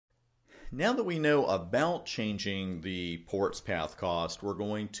Now that we know about changing the ports path cost, we're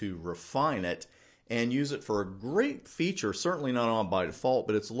going to refine it and use it for a great feature, certainly not on by default,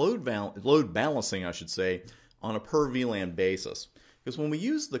 but it's load balancing, I should say, on a per VLAN basis. Because when we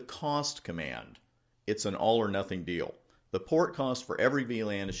use the cost command, it's an all or nothing deal. The port cost for every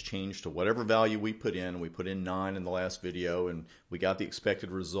VLAN is changed to whatever value we put in. We put in 9 in the last video and we got the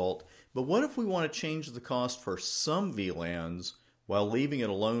expected result. But what if we want to change the cost for some VLANs while leaving it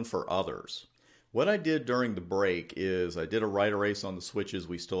alone for others? What I did during the break is I did a write erase on the switches.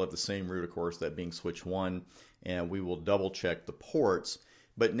 We still have the same root, of course, that being switch 1, and we will double check the ports.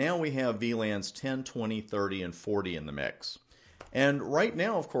 But now we have VLANs 10, 20, 30, and 40 in the mix. And right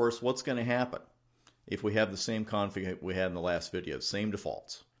now, of course, what's going to happen if we have the same config we had in the last video, same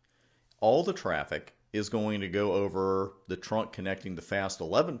defaults? All the traffic is going to go over the trunk connecting the fast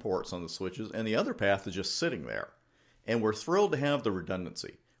 11 ports on the switches, and the other path is just sitting there. And we're thrilled to have the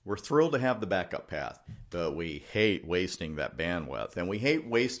redundancy. We're thrilled to have the backup path, but we hate wasting that bandwidth, and we hate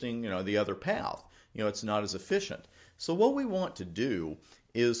wasting, the other path. It's not as efficient. So what we want to do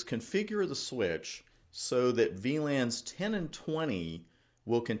is configure the switch so that VLANs 10 and 20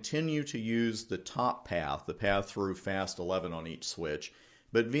 will continue to use the top path, the path through fast 11 on each switch,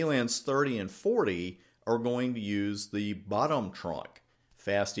 but VLANs 30 and 40 are going to use the bottom trunk,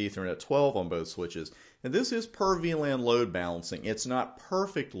 fast Ethernet 12 on both switches. And this is per VLAN load balancing. It's not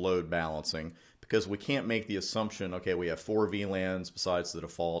perfect load balancing because we can't make the assumption, okay, we have 4 VLANs besides the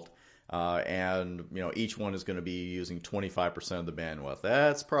default, and each one is going to be using 25% of the bandwidth.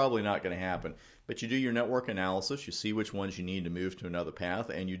 That's probably not going to happen. But you do your network analysis, you see which ones you need to move to another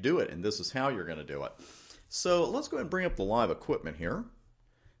path, and you do it. And this is how you're going to do it. So let's go ahead and bring up the live equipment here.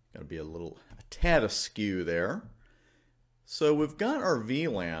 Going to be a tad askew there. So we've got our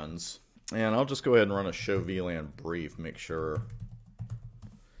VLANs. And I'll just go ahead and run a show VLAN brief, make sure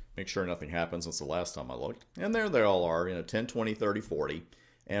nothing happens since the last time I looked. And there they all are, 10, 20, 30, 40.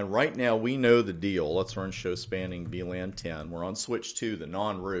 And right now we know the deal. Let's run show spanning VLAN 10. We're on switch 2, the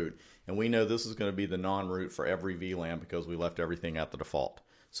non-root, and we know this is going to be the non-root for every VLAN because we left everything at the default.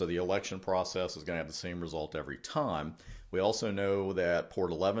 So the election process is going to have the same result every time. We also know that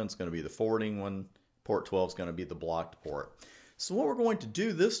port 11 is going to be the forwarding one, port 12 is going to be the blocked port. So what we're going to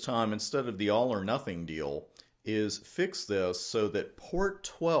do this time, instead of the all or nothing deal, is fix this so that port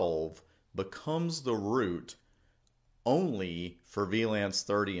 12 becomes the root only for VLANs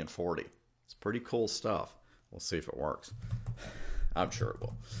 30 and 40. It's pretty cool stuff. We'll see if it works. I'm sure it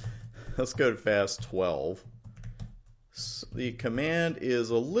will. Let's go to fast 12. So the command is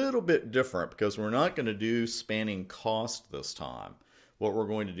a little bit different because we're not going to do spanning cost this time. What we're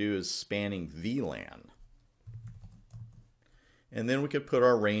going to do is spanning VLAN. And then we could put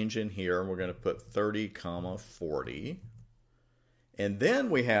our range in here, and we're going to put 30, 40. And then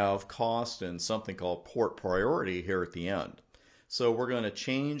we have cost and something called port priority here at the end. So we're going to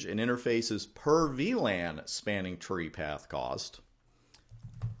change an interface's per VLAN spanning tree path cost.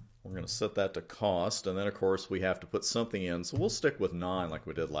 We're going to set that to cost, and then of course we have to put something in. So we'll stick with 9 like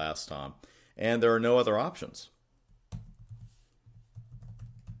we did last time. And there are no other options.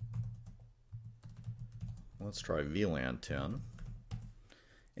 Let's try VLAN 10.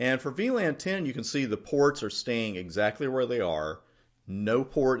 And for VLAN 10, you can see the ports are staying exactly where they are. No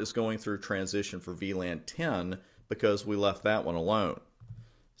port is going through transition for VLAN 10 because we left that one alone.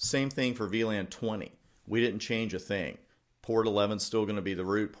 Same thing for VLAN 20. We didn't change a thing. Port 11 is still going to be the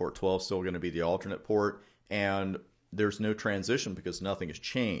root, port 12 is still going to be the alternate port, and there's no transition because nothing has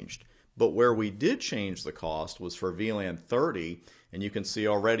changed. But where we did change the cost was for VLAN 30, and you can see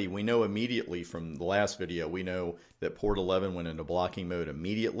already, we know immediately from the last video, we know that port 11 went into blocking mode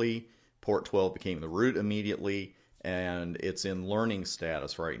immediately, port 12 became the root immediately, and it's in learning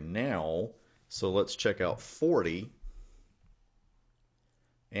status right now. So let's check out 40,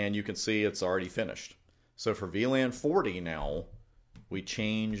 and you can see it's already finished. So for VLAN 40 now, we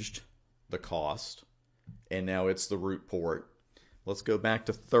changed the cost, and now it's the root port. Let's go back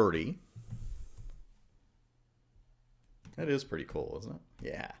to 30. That is pretty cool, isn't it?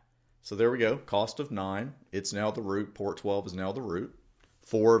 Yeah. So there we go. Cost of 9. It's now the root. Port 12 is now the root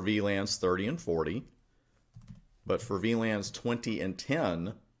for VLANs 30 and 40. But for VLANs 20 and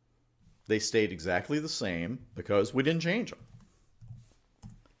 10, they stayed exactly the same because we didn't change them.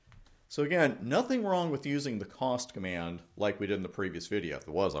 So again, nothing wrong with using the cost command like we did in the previous video. If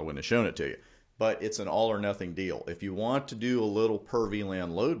it was, I wouldn't have shown it to you. But it's an all or nothing deal. If you want to do a little per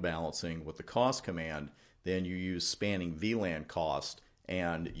VLAN load balancing with the cost command, then you use spanning VLAN cost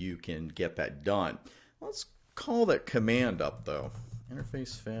and you can get that done. Let's call that command up though.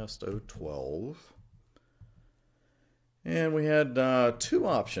 Interface fast 012. And we had two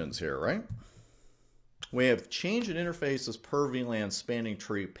options here, right? We have change in interfaces per VLAN spanning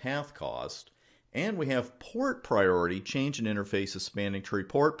tree path cost, and we have port priority, change in interfaces spanning tree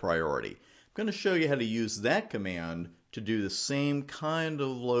port priority. I'm going to show you how to use that command to do the same kind of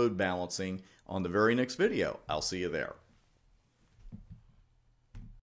load balancing on the very next video. I'll see you there.